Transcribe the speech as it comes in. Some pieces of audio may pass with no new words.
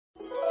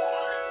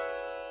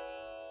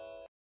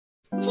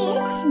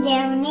Kids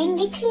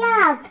Learning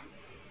Club.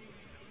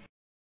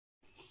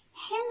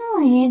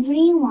 Hello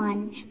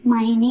everyone,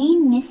 my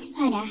name is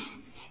Farah.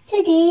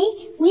 Today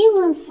we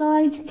will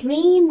solve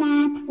 3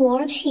 math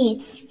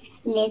worksheets.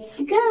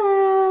 Let's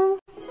go!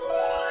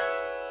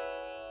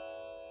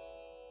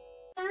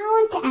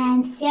 Count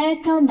and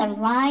circle the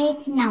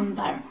right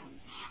number.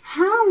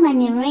 How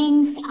many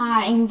rings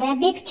are in the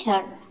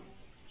picture?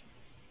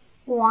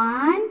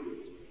 1,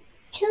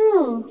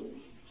 2.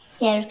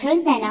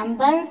 Circle the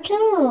number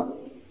 2.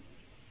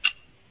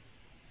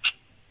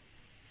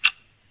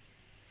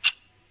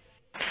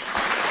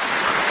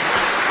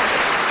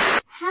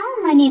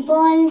 How many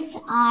balls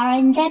are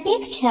in the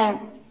picture?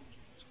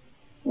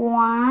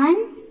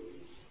 1.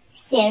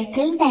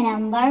 Circle the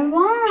number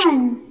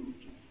 1.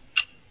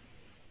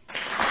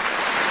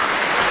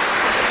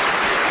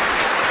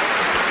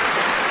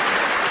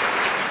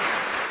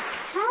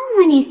 How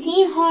many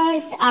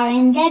seahorses are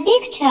in the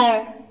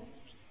picture?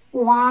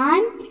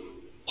 1,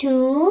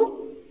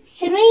 2,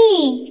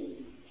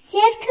 3.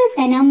 Circle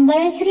the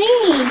number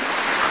 3.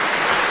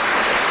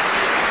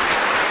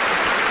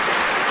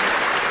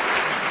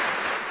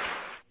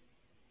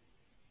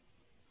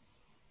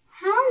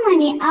 How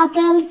many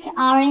apples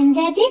are in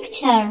the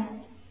picture?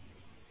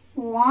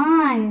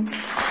 1.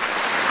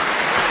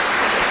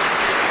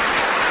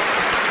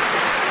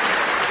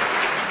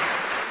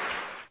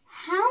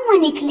 How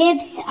many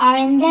clips are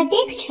in the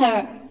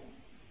picture?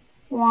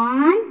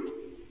 1,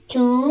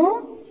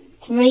 2,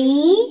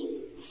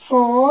 3,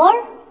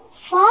 4,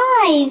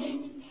 5.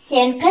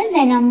 Circle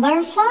the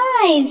number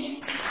 5.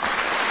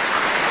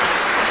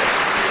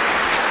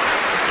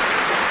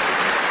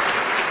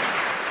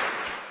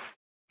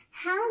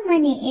 How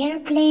many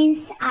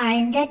airplanes are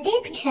in the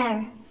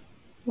picture?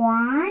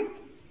 1,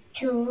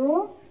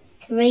 2,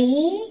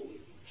 3,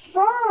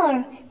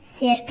 4.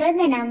 Circle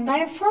the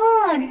number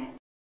 4.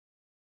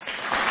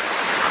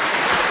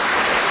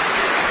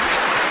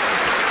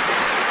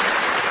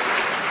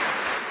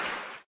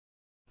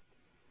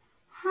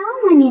 How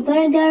many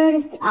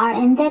burgers are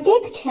in the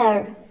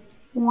picture?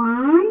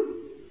 1,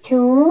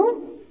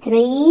 2,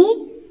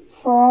 3,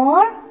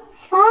 4,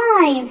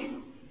 5.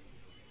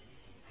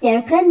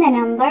 Circle the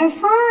number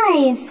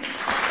 5.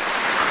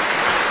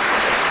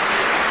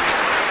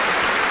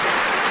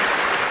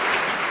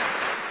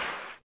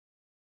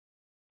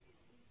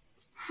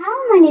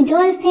 How many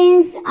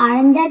dolphins are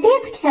in the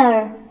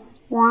picture?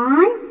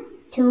 1,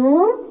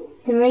 2,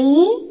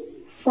 3,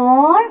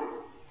 4,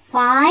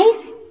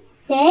 5,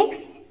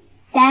 6,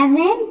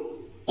 7,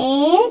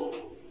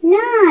 8,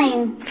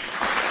 9.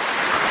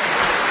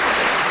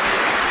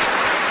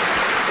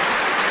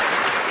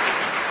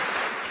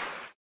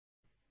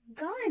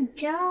 Good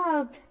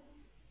job!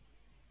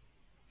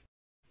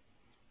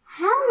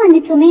 How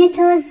many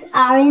tomatoes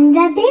are in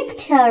the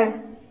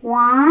picture?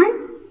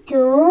 1,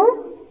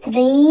 2,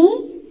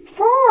 3,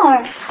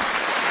 4.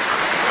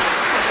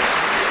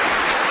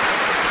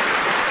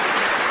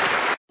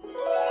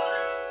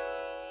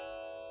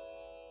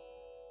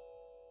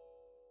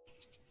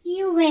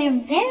 You were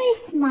very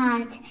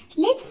smart.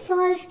 Let's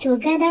solve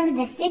together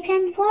the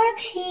second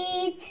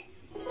worksheet.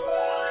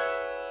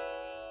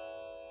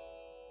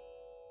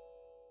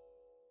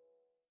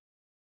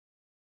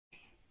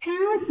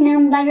 Count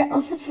number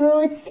of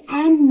fruits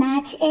and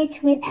match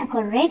it with a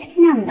correct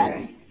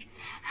numbers.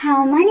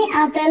 How many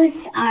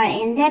apples are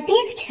in the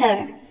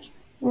picture?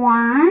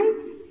 1,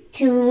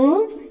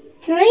 2,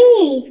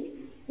 3.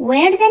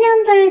 Where's the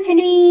number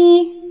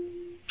 3?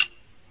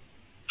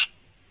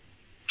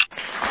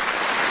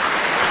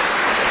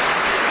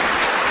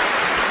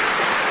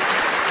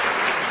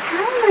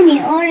 How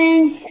many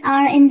oranges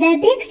are in the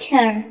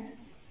picture?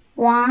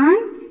 1,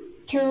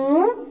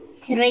 2,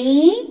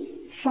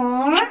 3,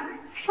 4,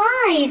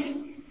 5.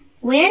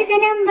 Where's the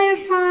number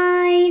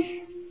 5?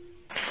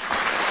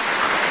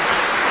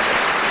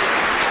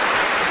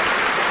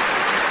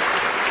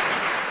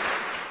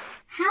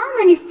 How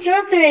many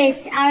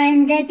strawberries are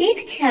in the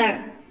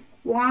picture?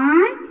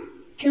 1,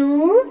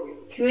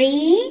 2,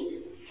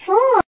 3,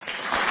 4.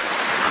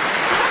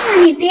 How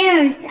many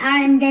pears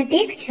are in the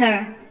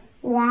picture?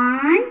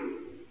 1.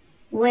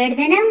 Where's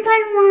the number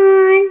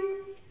 1?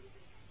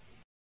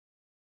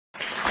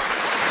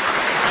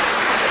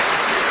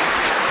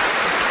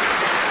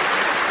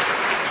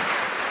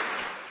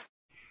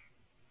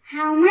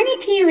 How many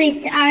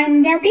kiwis are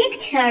in the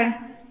picture?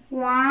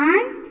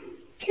 1,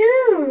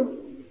 2.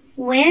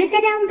 Where's the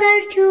number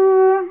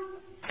 2?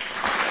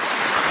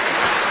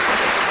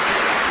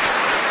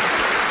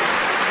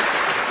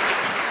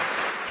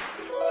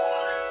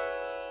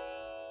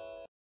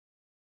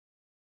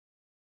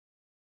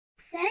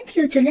 Thank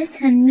you to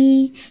listen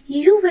me.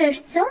 You were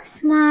so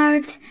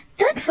smart.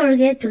 Don't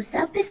forget to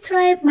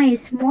subscribe my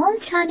small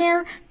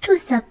channel to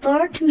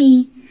support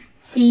me.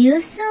 See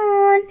you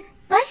soon.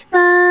 Bye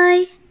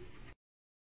bye.